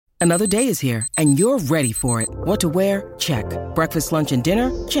Another day is here, and you're ready for it. What to wear? Check. Breakfast, lunch, and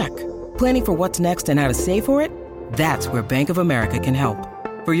dinner? Check. Planning for what's next and how to save for it? That's where Bank of America can help.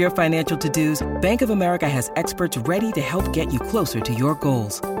 For your financial to-dos, Bank of America has experts ready to help get you closer to your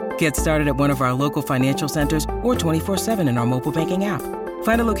goals. Get started at one of our local financial centers or 24/7 in our mobile banking app.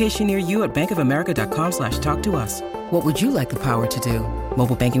 Find a location near you at bankofamerica.com/talktous. What would you like the power to do?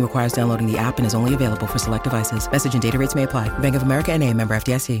 Mobile banking requires downloading the app and is only available for select devices. Message and data rates may apply. Bank of America N.A., member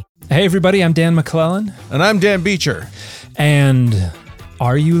FDIC. Hey, everybody, I'm Dan McClellan. And I'm Dan Beecher. And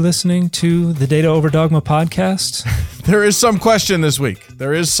are you listening to the Data Over Dogma podcast? There is some question this week.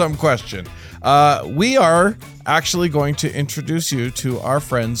 We are actually going to introduce you to our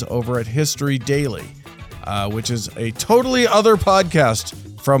friends over at History Daily, which is a totally other podcast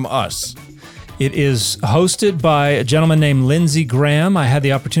from us. It is hosted by a gentleman named Lindsey Graham. I had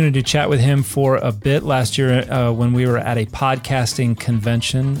the opportunity to chat with him for a bit last year when we were at a podcasting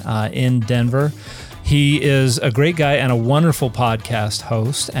convention in Denver. He is a great guy and a wonderful podcast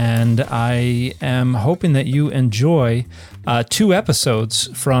host, and I am hoping that you enjoy 2 episodes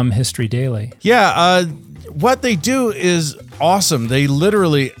from History Daily. Yeah, what they do is awesome. They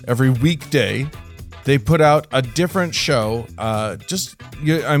literally, every weekday, they put out a different show.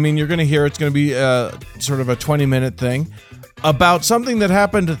 You're going to hear it's going to be sort of a 20-minute thing about something that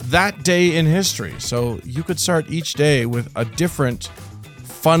happened that day in history. So you could start each day with a different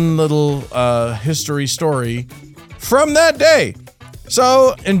fun little history story from that day.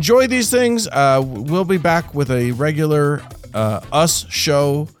 So enjoy these things. We'll be back with a regular Us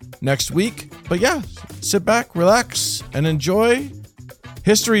show next week. But yeah, sit back, relax, and enjoy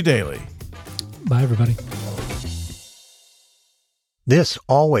History Daily. Bye, everybody. This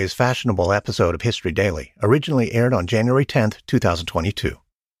always fashionable episode of History Daily originally aired on January 10th, 2022.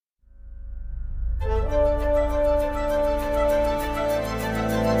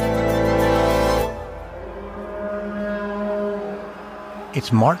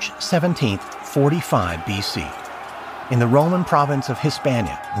 It's March 17th, 45 BC. In the Roman province of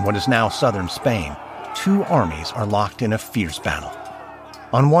Hispania, in what is now southern Spain, 2 armies are locked in a fierce battle.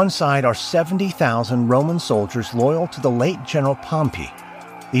 On one side are 70,000 Roman soldiers loyal to the late General Pompey.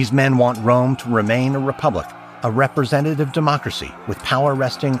 These men want Rome to remain a republic, a representative democracy with power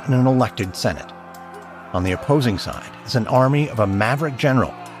resting in an elected Senate. On the opposing side is an army of a maverick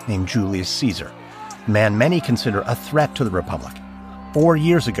general named Julius Caesar, a man many consider a threat to the republic. 4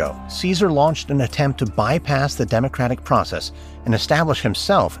 years ago, Caesar launched an attempt to bypass the democratic process and establish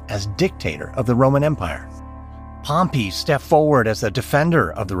himself as dictator of the Roman Empire. Pompey stepped forward as the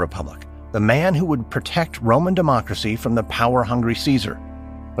defender of the Republic, the man who would protect Roman democracy from the power-hungry Caesar.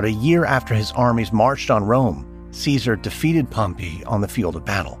 But a year after his armies marched on Rome, Caesar defeated Pompey on the field of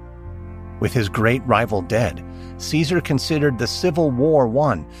battle. With his great rival dead, Caesar considered the civil war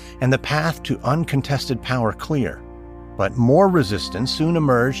won and the path to uncontested power clear. But more resistance soon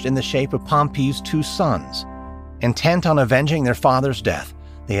emerged in the shape of Pompey's 2 sons. Intent on avenging their father's death,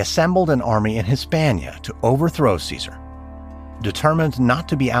 they assembled an army in Hispania to overthrow Caesar. Determined not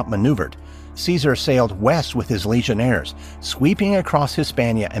to be outmaneuvered, Caesar sailed west with his legionnaires, sweeping across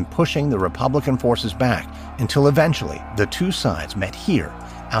Hispania and pushing the Republican forces back until eventually the 2 sides met here,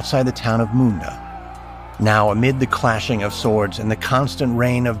 outside the town of Munda. Now, amid the clashing of swords and the constant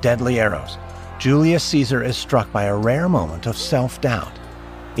rain of deadly arrows, Julius Caesar is struck by a rare moment of self-doubt.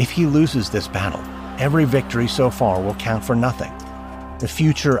 If he loses this battle, every victory so far will count for nothing. The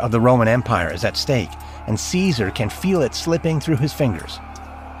future of the Roman Empire is at stake, and Caesar can feel it slipping through his fingers.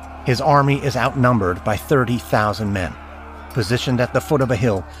 His army is outnumbered by 30,000 men. Positioned at the foot of a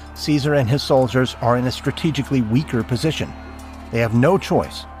hill, Caesar and his soldiers are in a strategically weaker position. They have no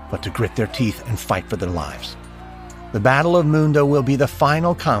choice but to grit their teeth and fight for their lives. The Battle of Munda will be the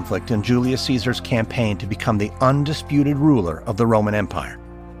final conflict in Julius Caesar's campaign to become the undisputed ruler of the Roman Empire.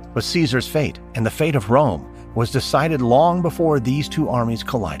 But Caesar's fate, and the fate of Rome, was decided long before these 2 armies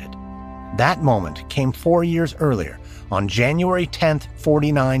collided. That moment came 4 years earlier, on January 10th,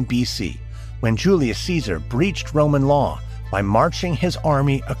 49 BC, when Julius Caesar breached Roman law by marching his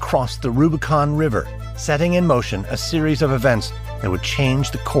army across the Rubicon River, setting in motion a series of events that would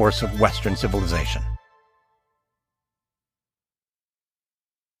change the course of Western civilization.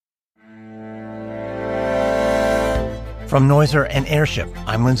 From Noiser and Airship,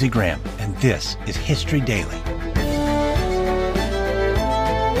 I'm Lindsey Graham, and this is History Daily.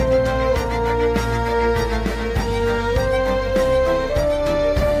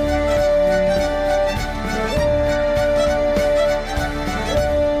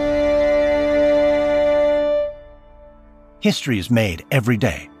 History is made every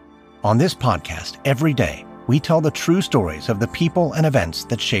day. On this podcast, every day, we tell the true stories of the people and events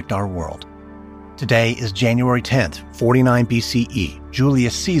that shaped our world. Today is January 10th, 49 BCE.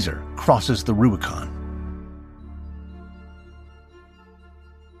 Julius Caesar crosses the Rubicon.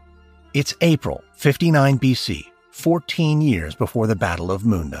 It's April 59 BC, 14 years before the Battle of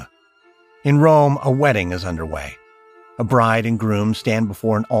Munda. In Rome, a wedding is underway. A bride and groom stand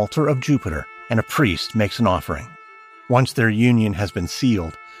before an altar of Jupiter, and a priest makes an offering. Once their union has been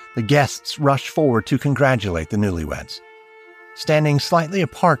sealed, the guests rush forward to congratulate the newlyweds. Standing slightly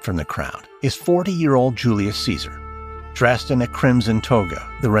apart from the crowd is 40-year-old Julius Caesar. Dressed in a crimson toga,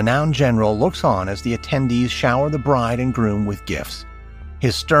 the renowned general looks on as the attendees shower the bride and groom with gifts.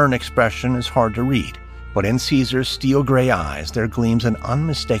 His stern expression is hard to read, but in Caesar's steel-gray eyes there gleams an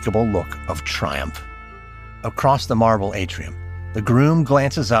unmistakable look of triumph. Across the marble atrium, the groom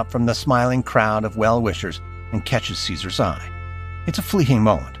glances up from the smiling crowd of well-wishers and catches Caesar's eye. It's a fleeting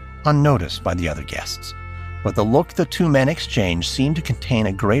moment, unnoticed by the other guests, but the look the two men exchange seemed to contain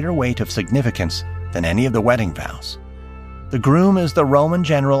a greater weight of significance than any of the wedding vows. The groom is the Roman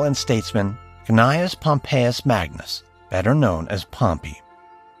general and statesman Gnaeus Pompeius Magnus, better known as Pompey.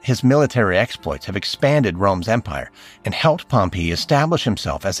 His military exploits have expanded Rome's empire and helped Pompey establish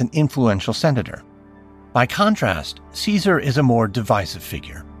himself as an influential senator. By contrast, Caesar is a more divisive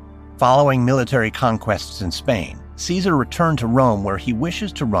figure. Following military conquests in Spain, Caesar returned to Rome where he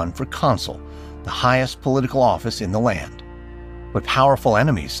wishes to run for consul, the highest political office in the land. But powerful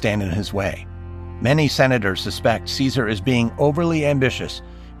enemies stand in his way. Many senators suspect Caesar is being overly ambitious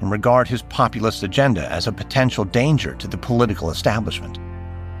and regard his populist agenda as a potential danger to the political establishment.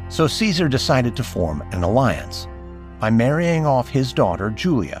 So Caesar decided to form an alliance. By marrying off his daughter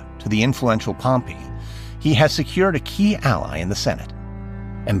Julia to the influential Pompey, he has secured a key ally in the Senate.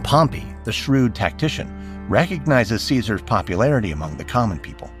 And Pompey, the shrewd tactician, recognizes Caesar's popularity among the common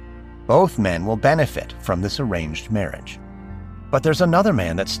people. Both men will benefit from this arranged marriage. But there's another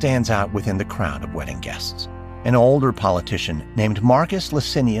man that stands out within the crowd of wedding guests, an older politician named Marcus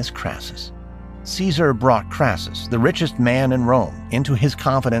Licinius Crassus. Caesar brought Crassus, the richest man in Rome, into his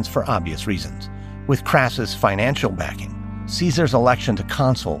confidence for obvious reasons. With Crassus' financial backing, Caesar's election to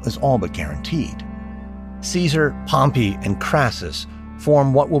consul is all but guaranteed. Caesar, Pompey, and Crassus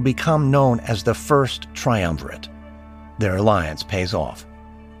form what will become known as the First Triumvirate. Their alliance pays off.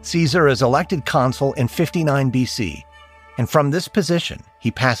 Caesar is elected consul in 59 BC, and from this position,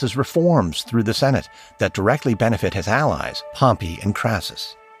 he passes reforms through the Senate that directly benefit his allies, Pompey and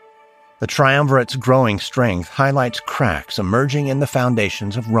Crassus. The triumvirate's growing strength highlights cracks emerging in the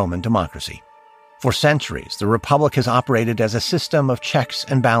foundations of Roman democracy. For centuries, the Republic has operated as a system of checks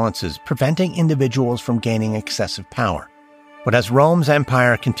and balances, preventing individuals from gaining excessive power. But as Rome's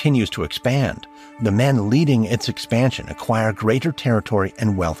empire continues to expand, the men leading its expansion acquire greater territory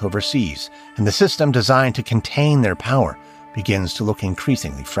and wealth overseas, and the system designed to contain their power begins to look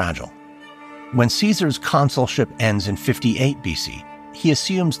increasingly fragile. When Caesar's consulship ends in 58 BC, he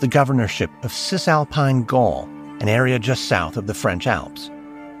assumes the governorship of Cisalpine Gaul, an area just south of the French Alps.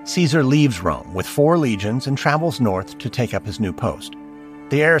 Caesar leaves Rome with 4 legions and travels north to take up his new post.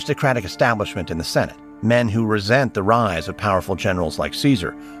 The aristocratic establishment in the Senate, men who resent the rise of powerful generals like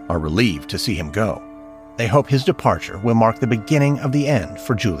Caesar, are relieved to see him go. They hope his departure will mark the beginning of the end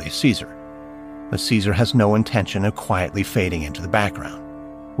for Julius Caesar. But Caesar has no intention of quietly fading into the background.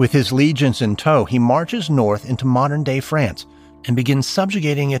 With his legions in tow, he marches north into modern-day France and begins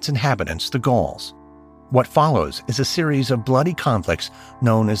subjugating its inhabitants, the Gauls. What follows is a series of bloody conflicts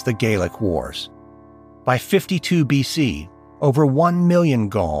known as the Gallic Wars. By 52 BC, over 1 million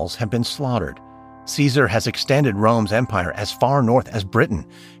Gauls have been slaughtered. Caesar has extended Rome's empire as far north as Britain,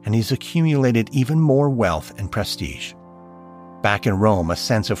 and he's accumulated even more wealth and prestige. Back in Rome, a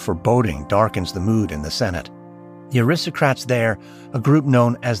sense of foreboding darkens the mood in the Senate. The aristocrats there, a group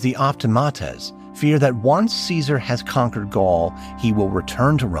known as the Optimates, fear that once Caesar has conquered Gaul, he will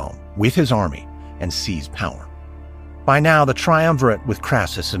return to Rome with his army and seize power. By now, the triumvirate with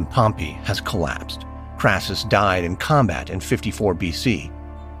Crassus and Pompey has collapsed. Crassus died in combat in 54 BC.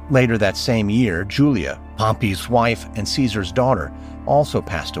 Later that same year, Julia, Pompey's wife and Caesar's daughter, also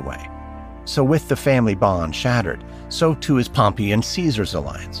passed away. So with the family bond shattered, so too is Pompey and Caesar's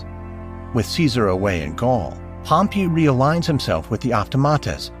alliance. With Caesar away in Gaul, Pompey realigns himself with the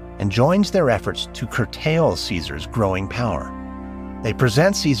Optimates and joins their efforts to curtail Caesar's growing power. They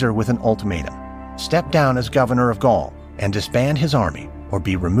present Caesar with an ultimatum: step down as governor of Gaul and disband his army or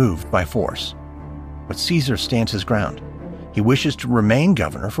be removed by force. But Caesar stands his ground. He wishes to remain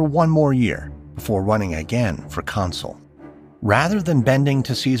governor for 1 more year before running again for consul. Rather than bending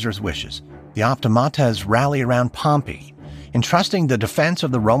to Caesar's wishes, the Optimates rally around Pompey, entrusting the defense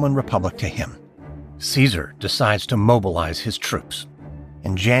of the Roman Republic to him. Caesar decides to mobilize his troops.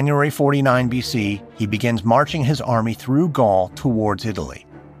 In January 49 BC, he begins marching his army through Gaul towards Italy.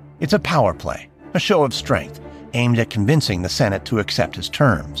 It's a power play, a show of strength, aimed at convincing the Senate to accept his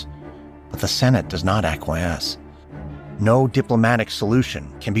terms. But the Senate does not acquiesce. No diplomatic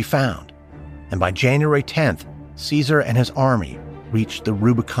solution can be found. And by January 10th, Caesar and his army reach the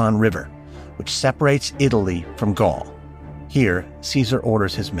Rubicon River, which separates Italy from Gaul. Here, Caesar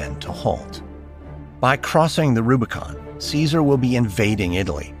orders his men to halt. By crossing the Rubicon, Caesar will be invading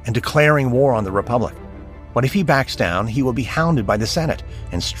Italy and declaring war on the Republic. But if he backs down, he will be hounded by the Senate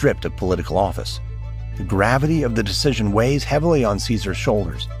and stripped of political office. The gravity of the decision weighs heavily on Caesar's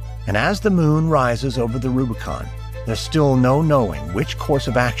shoulders, and as the moon rises over the Rubicon, there's still no knowing which course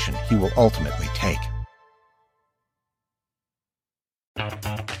of action he will ultimately take.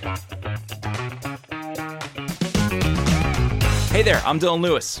 Hey there, I'm Dylan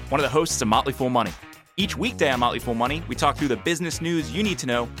Lewis, one of the hosts of Motley Fool Money. Each weekday on Motley Fool Money, we talk through the business news you need to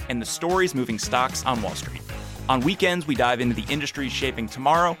know and the stories moving stocks on Wall Street. On weekends, we dive into the industries shaping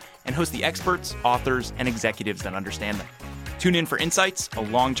tomorrow and host the experts, authors, and executives that understand them. Tune in for insights, a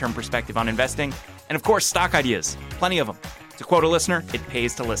long-term perspective on investing, and of course, stock ideas. Plenty of them. To quote a listener, it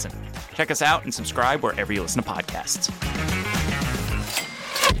pays to listen. Check us out and subscribe wherever you listen to podcasts.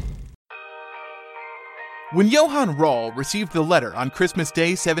 When Johann Rall received the letter on Christmas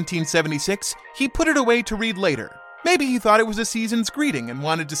Day 1776, he put it away to read later. Maybe he thought it was a season's greeting and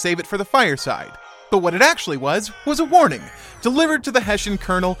wanted to save it for the fireside. But what it actually was a warning, delivered to the Hessian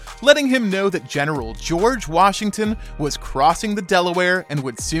colonel, letting him know that General George Washington was crossing the Delaware and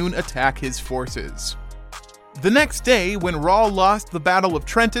would soon attack his forces. The next day, when Rall lost the Battle of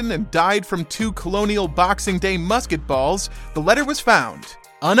Trenton and died from 2 colonial Boxing Day musket balls, the letter was found,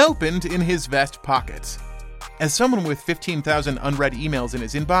 unopened, in his vest pocket. As someone with 15,000 unread emails in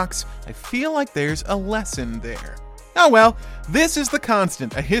his inbox, I feel like there's a lesson there. Oh well, this is The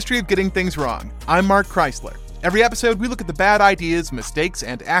Constant, a history of getting things wrong. I'm Mark Chrysler. Every episode, we look at the bad ideas, mistakes,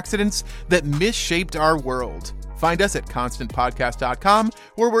 and accidents that misshaped our world. Find us at constantpodcast.com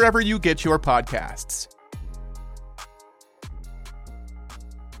or wherever you get your podcasts.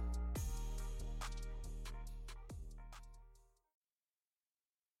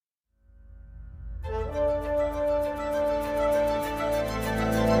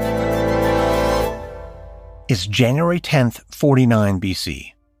 It's January 10th, 49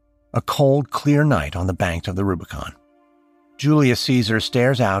 BC, a cold, clear night on the banks of the Rubicon. Julius Caesar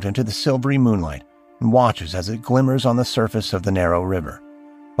stares out into the silvery moonlight and watches as it glimmers on the surface of the narrow river.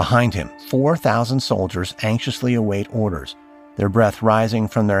 Behind him, 4,000 soldiers anxiously await orders, their breath rising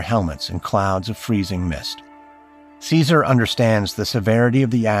from their helmets in clouds of freezing mist. Caesar understands the severity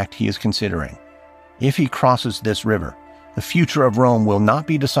of the act he is considering. If he crosses this river, the future of Rome will not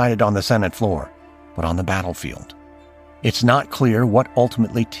be decided on the Senate floor, but on the battlefield. It's not clear what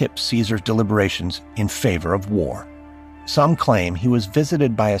ultimately tips Caesar's deliberations in favor of war. Some claim he was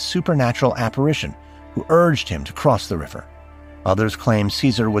visited by a supernatural apparition who urged him to cross the river. Others claim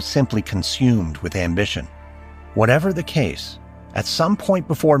Caesar was simply consumed with ambition. Whatever the case, at some point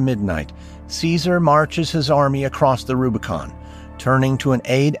before midnight, Caesar marches his army across the Rubicon, turning to an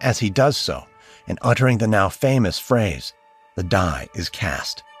aide as he does so, and uttering the now famous phrase, "The die is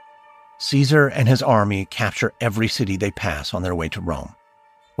cast." Caesar and his army capture every city they pass on their way to Rome.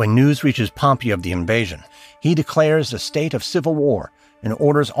 When news reaches Pompey of the invasion, he declares a state of civil war and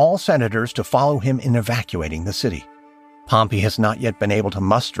orders all senators to follow him in evacuating the city. Pompey has not yet been able to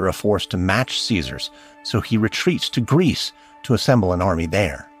muster a force to match Caesar's, so he retreats to Greece to assemble an army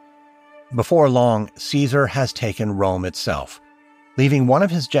there. Before long, Caesar has taken Rome itself. Leaving one of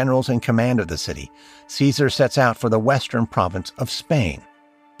his generals in command of the city, Caesar sets out for the western province of Spain.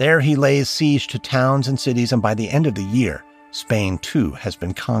 There he lays siege to towns and cities, and by the end of the year, Spain too has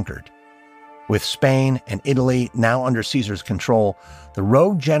been conquered. With Spain and Italy now under Caesar's control, the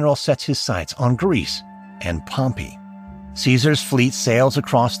rogue general sets his sights on Greece and Pompey. Caesar's fleet sails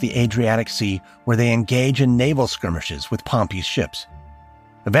across the Adriatic Sea, where they engage in naval skirmishes with Pompey's ships.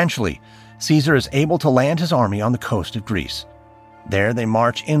 Eventually, Caesar is able to land his army on the coast of Greece. There they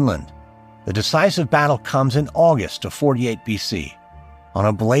march inland. The decisive battle comes in August of 48 BC. On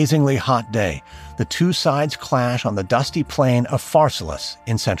a blazingly hot day, the two sides clash on the dusty plain of Pharsalus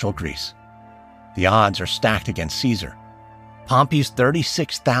in central Greece. The odds are stacked against Caesar. Pompey's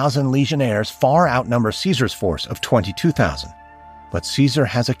 36,000 legionnaires far outnumber Caesar's force of 22,000. But Caesar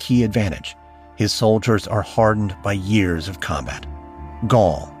has a key advantage. His soldiers are hardened by years of combat.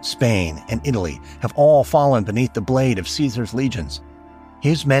 Gaul, Spain, and Italy have all fallen beneath the blade of Caesar's legions.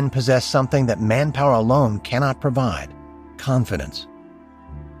 His men possess something that manpower alone cannot provide: confidence.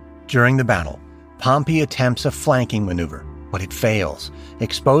 During the battle, Pompey attempts a flanking maneuver, but it fails,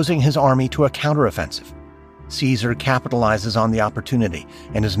 exposing his army to a counteroffensive. Caesar capitalizes on the opportunity,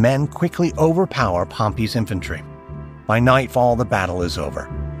 and his men quickly overpower Pompey's infantry. By nightfall, the battle is over,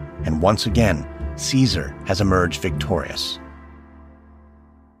 and once again, Caesar has emerged victorious.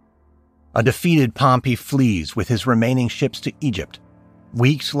 A defeated Pompey flees with his remaining ships to Egypt.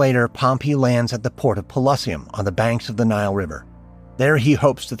 Weeks later, Pompey lands at the port of Pelusium on the banks of the Nile River. There he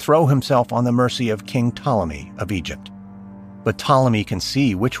hopes to throw himself on the mercy of King Ptolemy of Egypt. But Ptolemy can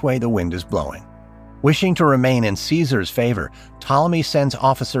see which way the wind is blowing. Wishing to remain in Caesar's favor, Ptolemy sends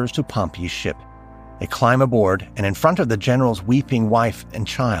officers to Pompey's ship. They climb aboard and, in front of the general's weeping wife and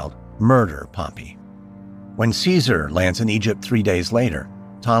child, murder Pompey. When Caesar lands in Egypt 3 days later,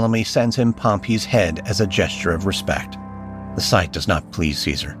 Ptolemy sends him Pompey's head as a gesture of respect. The sight does not please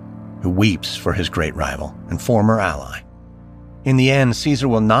Caesar, who weeps for his great rival and former ally. In the end, Caesar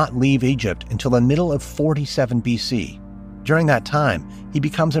will not leave Egypt until the middle of 47 BC. During that time, he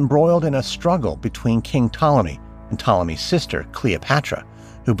becomes embroiled in a struggle between King Ptolemy and Ptolemy's sister, Cleopatra,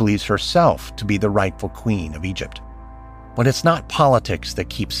 who believes herself to be the rightful queen of Egypt. But it's not politics that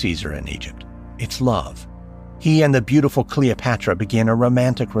keeps Caesar in Egypt. It's love. He and the beautiful Cleopatra begin a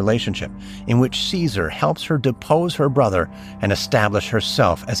romantic relationship in which Caesar helps her depose her brother and establish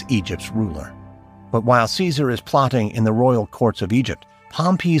herself as Egypt's ruler. But while Caesar is plotting in the royal courts of Egypt,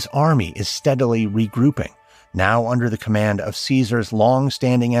 Pompey's army is steadily regrouping, now under the command of Caesar's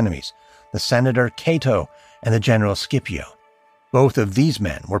long-standing enemies, the senator Cato and the general Scipio. Both of these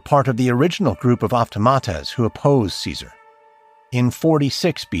men were part of the original group of optimates who opposed Caesar. In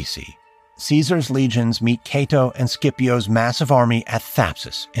 46 BC, Caesar's legions meet Cato and Scipio's massive army at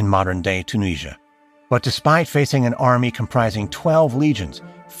Thapsus in modern-day Tunisia. But despite facing an army comprising 12 legions,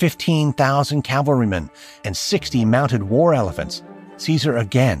 15,000 cavalrymen, and 60 mounted war elephants, Caesar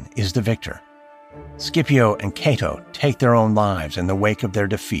again is the victor. Scipio and Cato take their own lives in the wake of their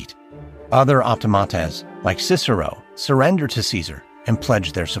defeat. Other optimates, like Cicero, surrender to Caesar and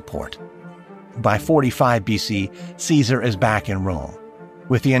pledge their support. By 45 BC, Caesar is back in Rome.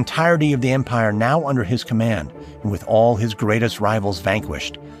 With the entirety of the empire now under his command, and with all his greatest rivals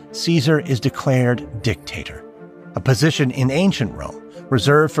vanquished, Caesar is declared dictator, a position in ancient Rome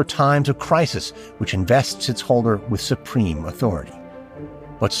reserved for times of crisis which invests its holder with supreme authority.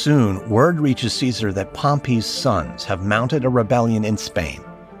 But soon, word reaches Caesar that Pompey's sons have mounted a rebellion in Spain,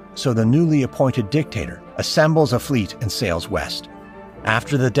 so the newly appointed dictator assembles a fleet and sails west.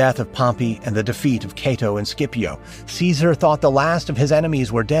 After the death of Pompey and the defeat of Cato and Scipio, Caesar thought the last of his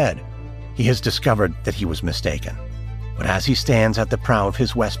enemies were dead. He has discovered that he was mistaken. But as he stands at the prow of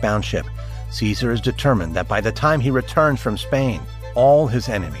his westbound ship, Caesar is determined that by the time he returns from Spain, all his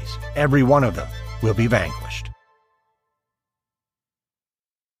enemies, every one of them, will be vanquished.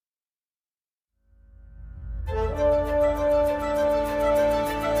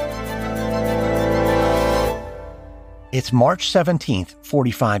 It's March 17th,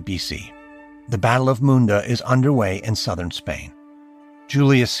 45 BC. The Battle of Munda is underway in southern Spain.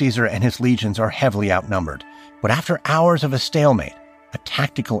 Julius Caesar and his legions are heavily outnumbered, but after hours of a stalemate, a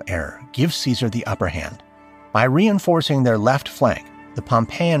tactical error gives Caesar the upper hand. By reinforcing their left flank, the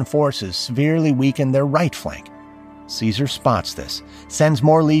Pompeian forces severely weaken their right flank. Caesar spots this, sends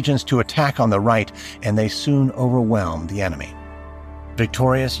more legions to attack on the right, and they soon overwhelm the enemy.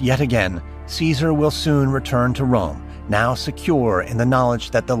 Victorious yet again, Caesar will soon return to Rome, now secure in the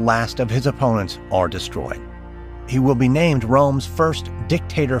knowledge that the last of his opponents are destroyed. He will be named Rome's first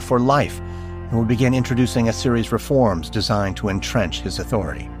dictator for life and will begin introducing a series of reforms designed to entrench his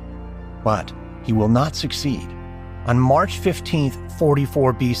authority. But he will not succeed. On March 15th,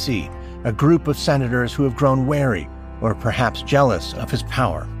 44 BC, a group of senators who have grown wary or perhaps jealous of his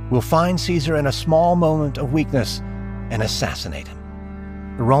power will find Caesar in a small moment of weakness and assassinate him.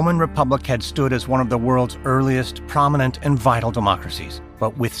 The Roman Republic had stood as one of the world's earliest, prominent, and vital democracies.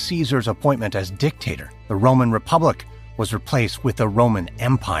 But with Caesar's appointment as dictator, the Roman Republic was replaced with the Roman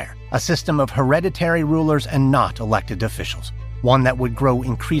Empire, a system of hereditary rulers and not elected officials, one that would grow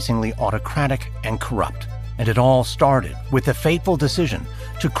increasingly autocratic and corrupt. And it all started with the fateful decision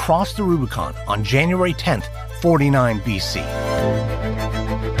to cross the Rubicon on January 10th, 49 BC.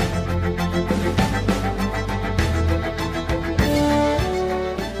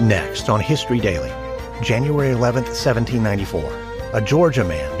 Next on History Daily, January 11th, 1794, a Georgia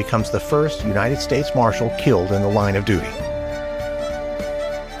man becomes the first United States Marshal killed in the line of duty.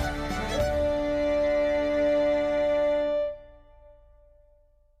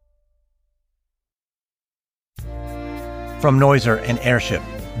 From Noiser and Airship,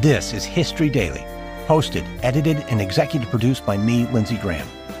 this is History Daily, hosted, edited, and executive produced by me, Lindsey Graham.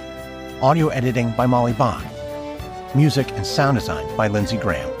 Audio editing by Molly Bach. Music and sound design by Lindsey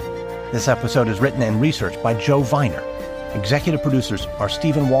Graham. This episode is written and researched by Joe Viner. Executive producers are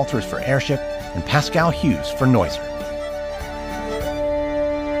Stephen Walters for Airship and Pascal Hughes for Noiser.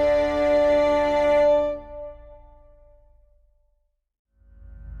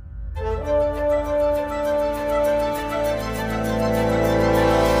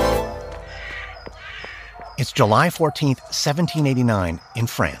 It's July 14th, 1789, in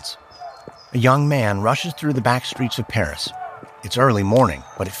France. A young man rushes through the back streets of Paris. It's early morning,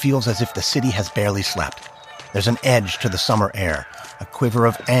 but it feels as if the city has barely slept. There's an edge to the summer air, a quiver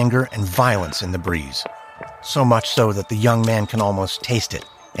of anger and violence in the breeze. So much so that the young man can almost taste it,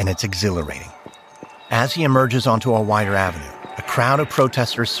 and it's exhilarating. As he emerges onto a wider avenue, a crowd of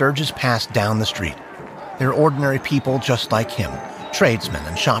protesters surges past down the street. They're ordinary people just like him, tradesmen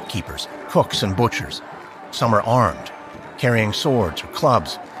and shopkeepers, cooks and butchers. Some are armed, carrying swords or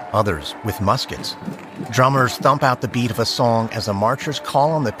clubs, others with muskets. Drummers thump out the beat of a song as the marchers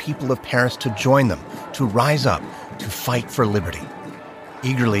call on the people of Paris to join them, to rise up, to fight for liberty.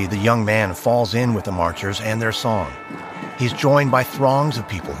 Eagerly, the young man falls in with the marchers and their song. He's joined by throngs of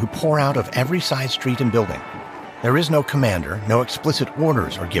people who pour out of every side street and building. There is no commander, no explicit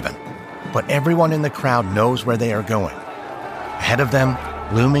orders are given, but everyone in the crowd knows where they are going. Ahead of them,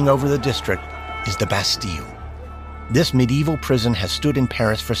 looming over the district, is the Bastille. This medieval prison has stood in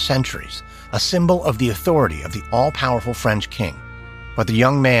Paris for centuries, a symbol of the authority of the all-powerful French king. But the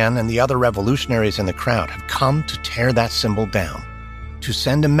young man and the other revolutionaries in the crowd have come to tear that symbol down, to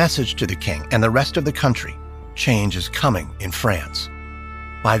send a message to the king and the rest of the country. Change is coming in France.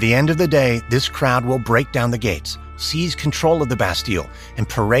 By the end of the day, this crowd will break down the gates, seize control of the Bastille, and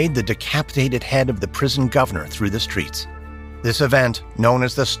parade the decapitated head of the prison governor through the streets. This event, known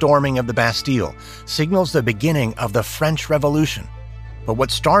as the Storming of the Bastille, signals the beginning of the French Revolution. But what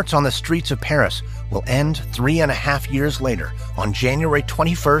starts on the streets of Paris will end 3.5 years later, on January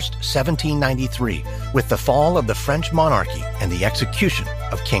 21st, 1793, with the fall of the French monarchy and the execution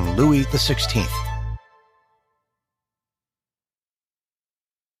of King Louis XVI.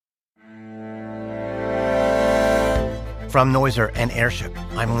 From Noiser and Airship,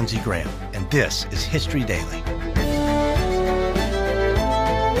 I'm Lindsey Graham, and this is History Daily.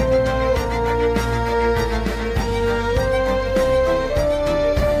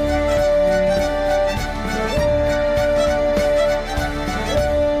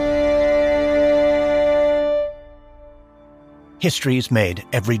 History is made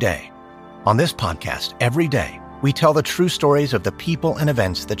every day. On this podcast, every day, we tell the true stories of the people and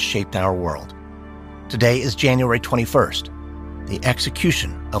events that shaped our world. Today is January 21st, the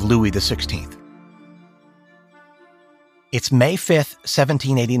execution of Louis XVI. It's May 5th,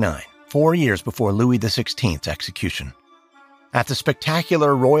 1789, 4 years before Louis XVI's execution. At the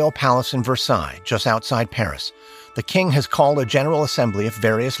spectacular royal palace in Versailles, just outside Paris, the king has called a general assembly of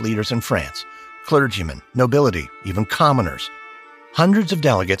various leaders in France, clergymen, nobility, even commoners. Hundreds of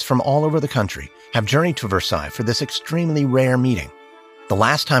delegates from all over the country have journeyed to Versailles for this extremely rare meeting. The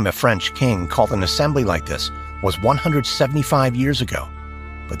last time a French king called an assembly like this was 175 years ago.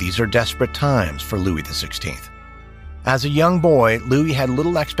 But these are desperate times for Louis XVI. As a young boy, Louis had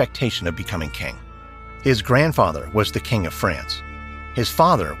little expectation of becoming king. His grandfather was the king of France. His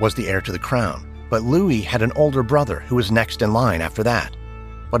father was the heir to the crown, but Louis had an older brother who was next in line after that.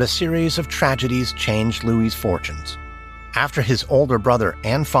 But a series of tragedies changed Louis's fortunes. After his older brother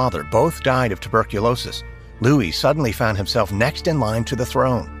and father both died of tuberculosis, Louis suddenly found himself next in line to the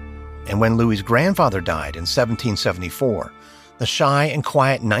throne. And when Louis's grandfather died in 1774, the shy and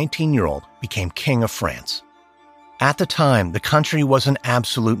quiet 19-year-old became king of France. At the time, the country was an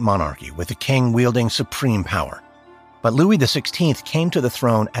absolute monarchy, with the king wielding supreme power. But Louis XVI came to the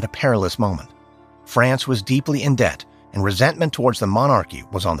throne at a perilous moment. France was deeply in debt, and resentment towards the monarchy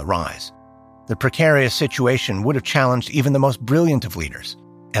was on the rise. The precarious situation would have challenged even the most brilliant of leaders,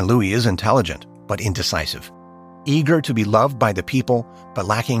 and Louis is intelligent, but indecisive, eager to be loved by the people, but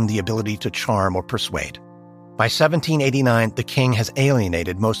lacking the ability to charm or persuade. By 1789, the king has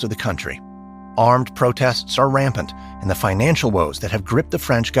alienated most of the country. Armed protests are rampant, and the financial woes that have gripped the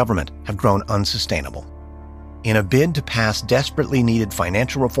French government have grown unsustainable. In a bid to pass desperately needed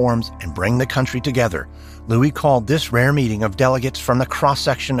financial reforms and bring the country together, Louis called this rare meeting of delegates from the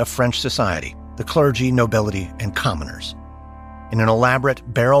cross-section of French society, the clergy, nobility, and commoners. In an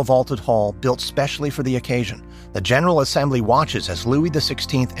elaborate, barrel-vaulted hall built specially for the occasion, the General Assembly watches as Louis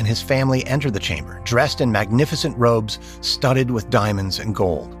XVI and his family enter the chamber, dressed in magnificent robes studded with diamonds and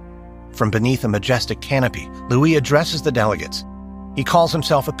gold. From beneath a majestic canopy, Louis addresses the delegates. He calls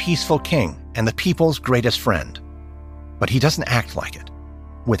himself a peaceful king and the people's greatest friend. But he doesn't act like it.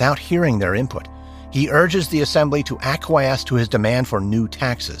 Without hearing their input, he urges the assembly to acquiesce to his demand for new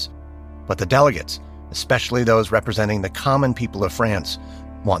taxes. But the delegates, especially those representing the common people of France,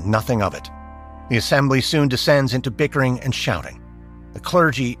 want nothing of it. The assembly soon descends into bickering and shouting. The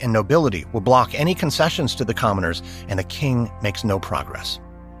clergy and nobility will block any concessions to the commoners, and the king makes no progress.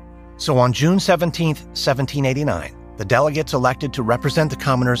 So on June 17, 1789, the delegates elected to represent the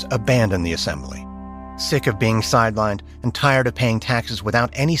commoners abandon the assembly. Sick of being sidelined and tired of paying taxes without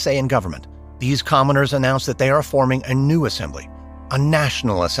any say in government, these commoners announced that they are forming a new assembly, a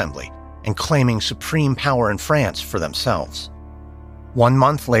national assembly, and claiming supreme power in France for themselves. 1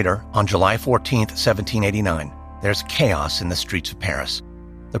 month later, on July 14, 1789, there's chaos in the streets of Paris.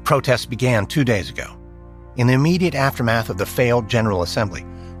 The protests began 2 days ago. In the immediate aftermath of the failed General Assembly,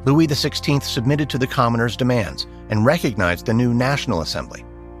 Louis XVI submitted to the commoners' demands and recognized the new National Assembly.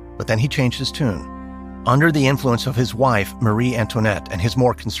 But then he changed his tune. Under the influence of his wife, Marie Antoinette, and his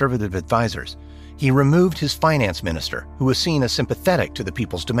more conservative advisors, he removed his finance minister, who was seen as sympathetic to the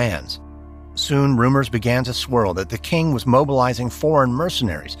people's demands. Soon, rumors began to swirl that the king was mobilizing foreign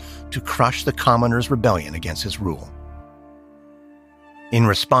mercenaries to crush the commoners' rebellion against his rule. In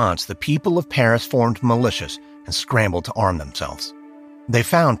response, the people of Paris formed militias and scrambled to arm themselves. They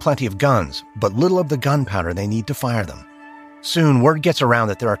found plenty of guns, but little of the gunpowder they need to fire them. Soon, word gets around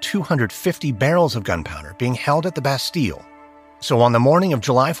that there are 250 barrels of gunpowder being held at the Bastille. So on the morning of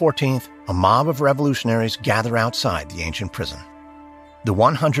July 14th, a mob of revolutionaries gather outside the ancient prison. The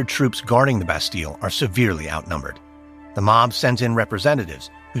 100 troops guarding the Bastille are severely outnumbered. The mob sends in representatives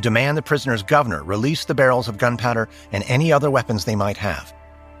who demand the prisoner's governor release the barrels of gunpowder and any other weapons they might have.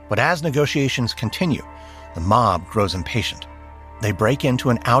 But as negotiations continue, the mob grows impatient. They break into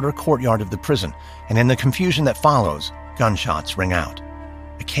an outer courtyard of the prison, and in the confusion that follows, gunshots ring out.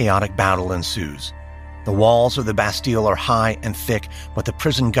 A chaotic battle ensues. The walls of the Bastille are high and thick, but the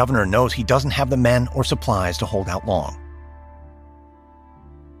prison governor knows he doesn't have the men or supplies to hold out long.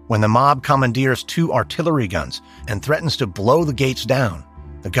 When the mob commandeers 2 artillery guns and threatens to blow the gates down,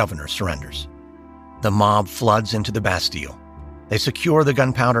 the governor surrenders. The mob floods into the Bastille. They secure the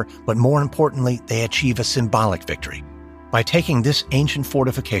gunpowder, but more importantly, they achieve a symbolic victory. By taking this ancient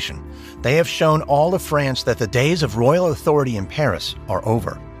fortification, they have shown all of France that the days of royal authority in Paris are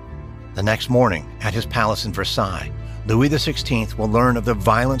over. The next morning, at his palace in Versailles, Louis XVI will learn of the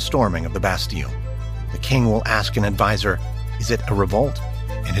violent storming of the Bastille. The king will ask an advisor, "Is it a revolt?"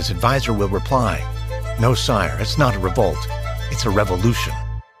 And his advisor will reply, "No, sire, it's not a revolt. It's a revolution."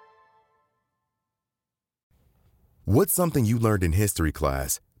 What's something you learned in history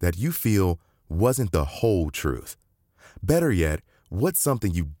class that you feel wasn't the whole truth? Better yet, what's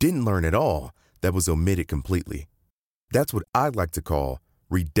something you didn't learn at all that was omitted completely? That's what I'd like to call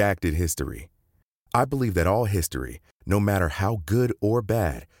redacted history. I believe that all history, no matter how good or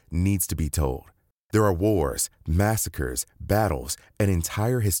bad, needs to be told. There are wars, massacres, battles, and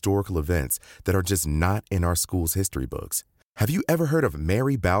entire historical events that are just not in our school's history books. Have you ever heard of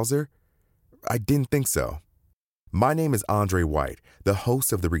Mary Bowser? I didn't think so. My name is Andre White, the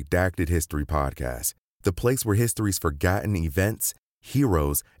host of the Redacted History Podcast, the place where history's forgotten events,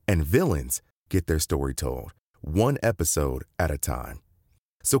 heroes, and villains get their story told, one episode at a time.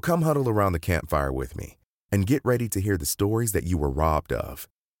 So come huddle around the campfire with me and get ready to hear the stories that you were robbed of.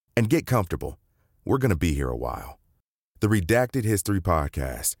 And get comfortable. We're going to be here a while. The Redacted History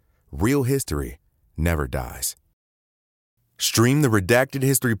Podcast. Real history never dies. Stream the Redacted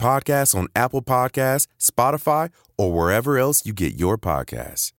History Podcast on Apple Podcasts, Spotify, or wherever else you get your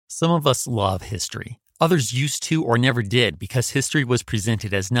podcasts. Some of us love history. Others used to or never did because history was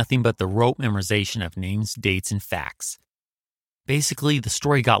presented as nothing but the rote memorization of names, dates, and facts. Basically, the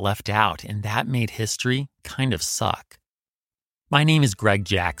story got left out, and that made history kind of suck. My name is Greg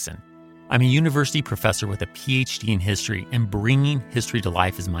Jackson. I'm a university professor with a PhD in history, and bringing history to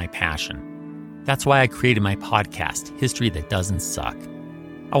life is my passion. That's why I created my podcast, History That Doesn't Suck.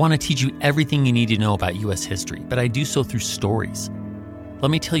 I want to teach you everything you need to know about U.S. history, but I do so through stories. Let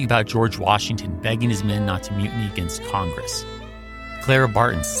me tell you about George Washington begging his men not to mutiny against Congress, Clara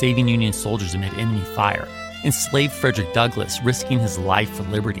Barton saving Union soldiers amid enemy fire, enslaved Frederick Douglass risking his life for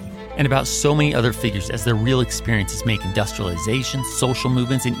liberty, and about so many other figures as their real experiences make industrialization, social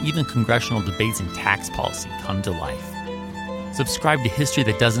movements, and even congressional debates and tax policy come to life. Subscribe to History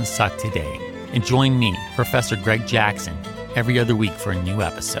That Doesn't Suck today, and join me, Professor Greg Jackson, every other week for a new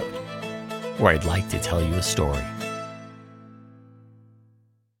episode, where I'd like to tell you a story.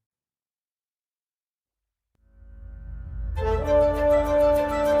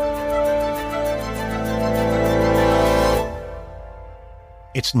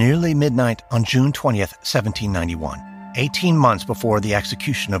 It's nearly midnight on June 20th, 1791. 18 months before the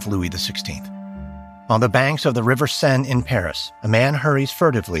execution of Louis XVI. On the banks of the River Seine in Paris, a man hurries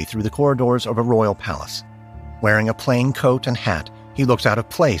furtively through the corridors of a royal palace. Wearing a plain coat and hat, he looks out of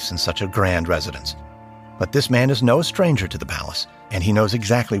place in such a grand residence. But this man is no stranger to the palace, and he knows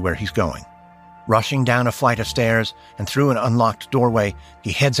exactly where he's going. Rushing down a flight of stairs and through an unlocked doorway,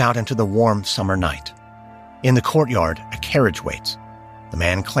 he heads out into the warm summer night. In the courtyard, a carriage waits. The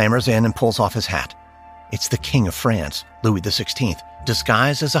man clambers in and pulls off his hat. It's the King of France, Louis XVI,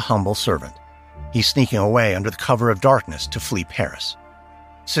 disguised as a humble servant. He's sneaking away under the cover of darkness to flee Paris.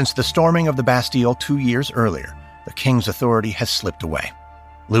 Since the storming of the Bastille 2 years earlier, the king's authority has slipped away.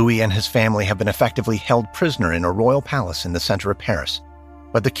 Louis and his family have been effectively held prisoner in a royal palace in the center of Paris.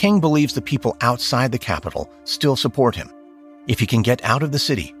 But the king believes the people outside the capital still support him. If he can get out of the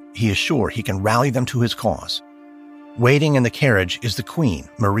city, he is sure he can rally them to his cause. Waiting in the carriage is the Queen,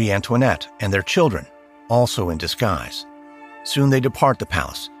 Marie Antoinette, and their children, also in disguise. Soon they depart the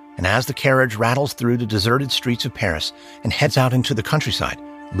palace, and as the carriage rattles through the deserted streets of Paris and heads out into the countryside,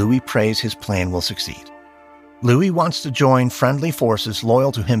 Louis prays his plan will succeed. Louis wants to join friendly forces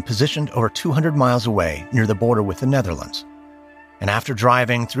loyal to him positioned over 200 miles away near the border with the Netherlands. And after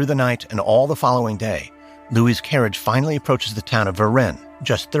driving through the night and all the following day, Louis's carriage finally approaches the town of Varennes,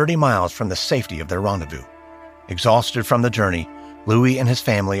 just 30 miles from the safety of their rendezvous. Exhausted from the journey, Louis and his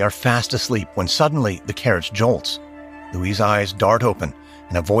family are fast asleep when suddenly the carriage jolts. Louis's eyes dart open,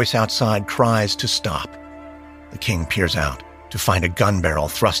 and a voice outside cries to stop. The king peers out to find a gun barrel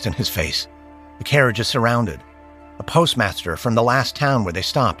thrust in his face. The carriage is surrounded. A postmaster from the last town where they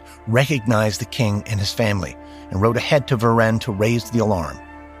stopped recognized the king and his family and rode ahead to Varennes to raise the alarm.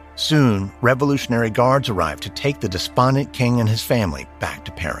 Soon, revolutionary guards arrived to take the despondent king and his family back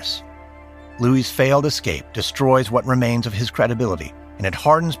to Paris. Louis's failed escape destroys what remains of his credibility, and it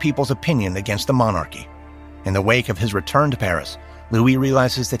hardens people's opinion against the monarchy. In the wake of his return to Paris, Louis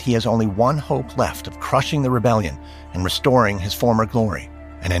realizes that he has only one hope left of crushing the rebellion and restoring his former glory,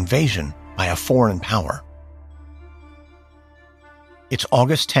 an invasion by a foreign power. It's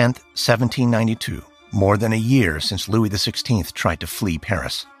August 10th, 1792, more than a year since Louis XVI tried to flee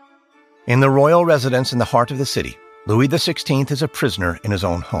Paris. In the royal residence in the heart of the city, Louis XVI is a prisoner in his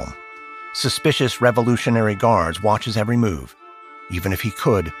own home. Suspicious revolutionary guards watch his every move. Even if he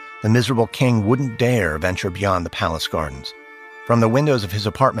could, the miserable king wouldn't dare venture beyond the palace gardens. From the windows of his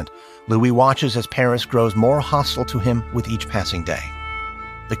apartment, Louis watches as Paris grows more hostile to him with each passing day.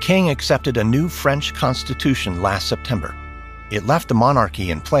 The king accepted a new French constitution last September. It left the monarchy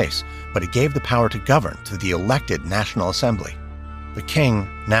in place, but it gave the power to govern to the elected National Assembly. The king,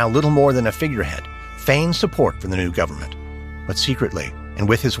 now little more than a figurehead, feigned support for the new government. But secretly, and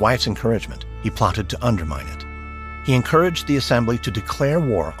with his wife's encouragement, he plotted to undermine it. He encouraged the assembly to declare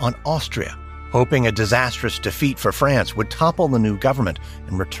war on Austria, hoping a disastrous defeat for France would topple the new government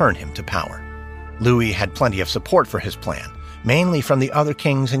and return him to power. Louis had plenty of support for his plan, mainly from the other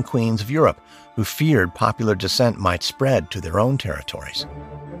kings and queens of Europe, who feared popular dissent might spread to their own territories.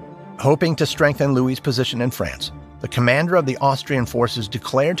 Hoping to strengthen Louis's position in France, the commander of the Austrian forces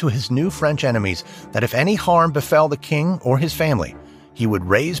declared to his new French enemies that if any harm befell the king or his family, he would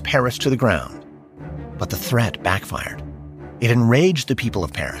raze Paris to the ground. But the threat backfired. It enraged the people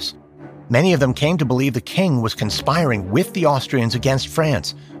of Paris. Many of them came to believe the king was conspiring with the Austrians against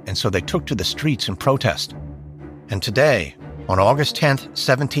France, and so they took to the streets in protest. And today, on August 10th,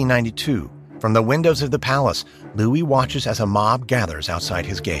 1792, from the windows of the palace, Louis watches as a mob gathers outside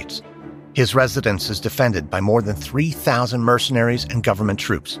his gates. His residence is defended by more than 3,000 mercenaries and government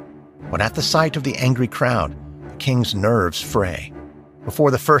troops. But at the sight of the angry crowd, the king's nerves fray.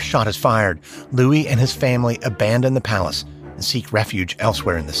 Before the first shot is fired, Louis and his family abandon the palace and seek refuge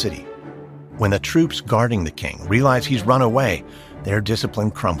elsewhere in the city. When the troops guarding the king realize he's run away, their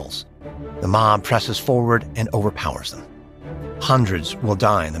discipline crumbles. The mob presses forward and overpowers them. Hundreds will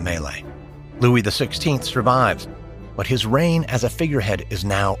die in the melee. Louis XVI survives, but his reign as a figurehead is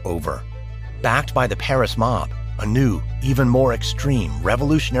now over. Backed by the Paris mob, a new, even more extreme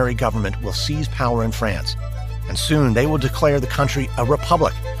revolutionary government will seize power in France, and soon they will declare the country a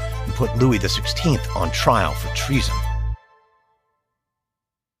republic and put Louis XVI on trial for treason.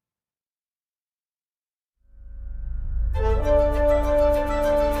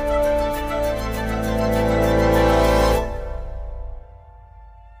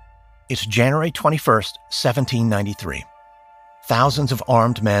 It's January 21st, 1793. Thousands of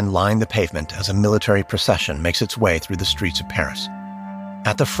armed men line the pavement as a military procession makes its way through the streets of Paris.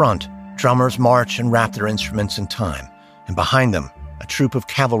 At the front, drummers march and rap their instruments in time, and behind them, a troop of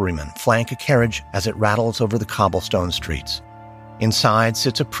cavalrymen flank a carriage as it rattles over the cobblestone streets. Inside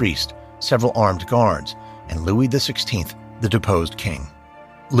sits a priest, several armed guards, and Louis XVI the deposed king.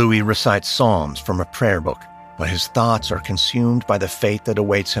 Louis recites psalms from a prayer book, but his thoughts are consumed by the fate that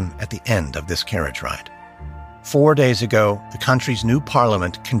awaits him at the end of this carriage ride. 4 days ago, the country's new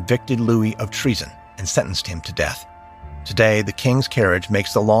parliament convicted Louis of treason and sentenced him to death. Today, the king's carriage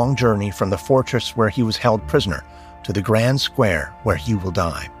makes the long journey from the fortress where he was held prisoner to the grand square where he will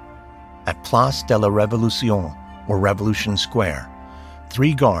die. At Place de la Révolution, or Revolution Square,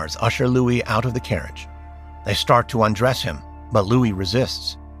 3 guards usher Louis out of the carriage. They start to undress him, but Louis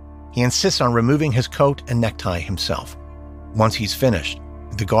resists. He insists on removing his coat and necktie himself. Once he's finished,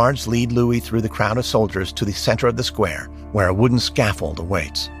 the guards lead Louis through the crowd of soldiers to the center of the square, where a wooden scaffold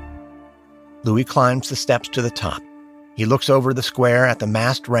awaits. Louis climbs the steps to the top. He looks over the square at the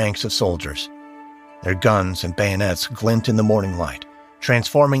massed ranks of soldiers. Their guns and bayonets glint in the morning light,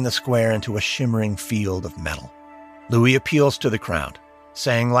 transforming the square into a shimmering field of metal. Louis appeals to the crowd,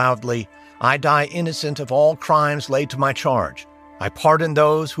 saying loudly, "I die innocent of all crimes laid to my charge. I pardon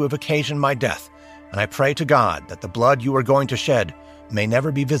those who have occasioned my death, and I pray to God that the blood you are going to shed may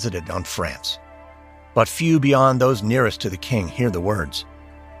never be visited on France." But few beyond those nearest to the king hear the words.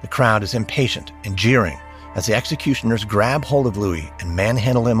 The crowd is impatient and jeering as the executioners grab hold of Louis and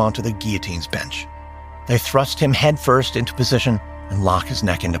manhandle him onto the guillotine's bench. They thrust him headfirst into position and lock his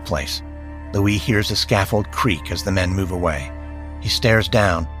neck into place. Louis hears the scaffold creak as the men move away. He stares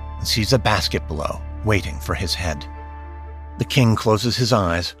down and sees a basket below, waiting for his head. The king closes his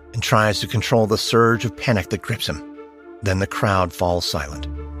eyes and tries to control the surge of panic that grips him. Then the crowd falls silent.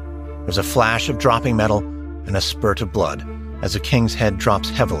 There's a flash of dropping metal and a spurt of blood as the king's head drops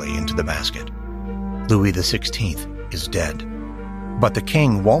heavily into the basket. Louis XVI is dead. But the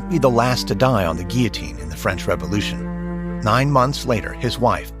king won't be the last to die on the guillotine in the French Revolution. 9 months later, his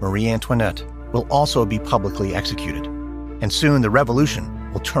wife, Marie Antoinette, will also be publicly executed. And soon the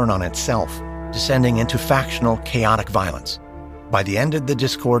revolution will turn on itself, descending into factional, chaotic violence. By the end of the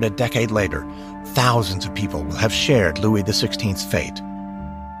discord a decade later, thousands of people will have shared Louis XVI's fate.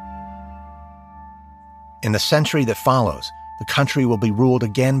 In the century that follows, the country will be ruled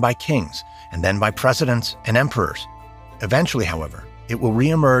again by kings, and then by presidents and emperors. Eventually, however, it will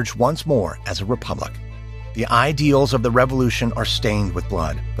reemerge once more as a republic. The ideals of the revolution are stained with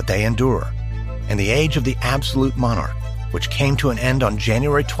blood, but they endure. And the age of the absolute monarch, which came to an end on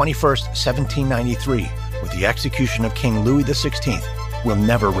January 21st, 1793, with the execution of King Louis XVI, will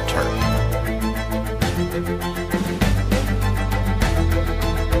never return.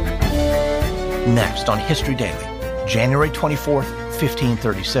 Next on History Daily, January 24th,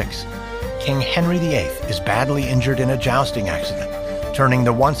 1536. King Henry VIII is badly injured in a jousting accident, turning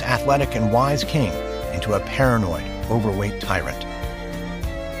the once athletic and wise king into a paranoid, overweight tyrant.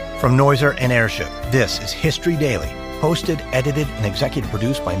 From Noiser and Airship, this is History Daily, hosted, edited, and executive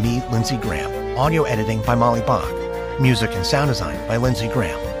produced by me, Lindsey Graham. Audio editing by Molly Bach. Music and sound design by Lindsey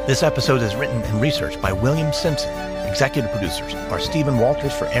Graham. This episode is written and researched by William Simpson. Executive producers are Stephen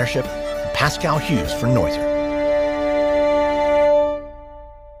Walters for Airship and Pascal Hughes for Noiser.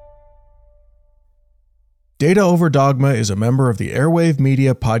 Data Over Dogma is a member of the Airwave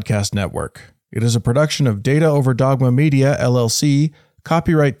Media Podcast Network. It is a production of Data Over Dogma Media, LLC,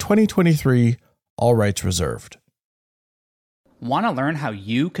 copyright 2023, all rights reserved. Want to learn how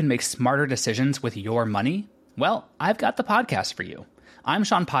you can make smarter decisions with your money? Well, I've got the podcast for you. I'm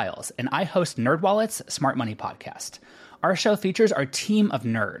Sean Piles, and I host NerdWallet's Smart Money Podcast. Our show features our team of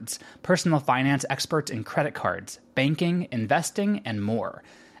nerds, personal finance experts in credit cards, banking, investing, and more.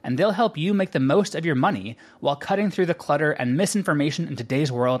 And they'll help you make the most of your money while cutting through the clutter and misinformation in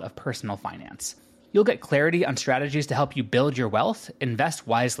today's world of personal finance. You'll get clarity on strategies to help you build your wealth, invest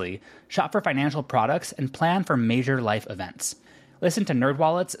wisely, shop for financial products, and plan for major life events. Listen to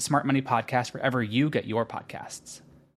NerdWallet's Smart Money Podcast wherever you get your podcasts.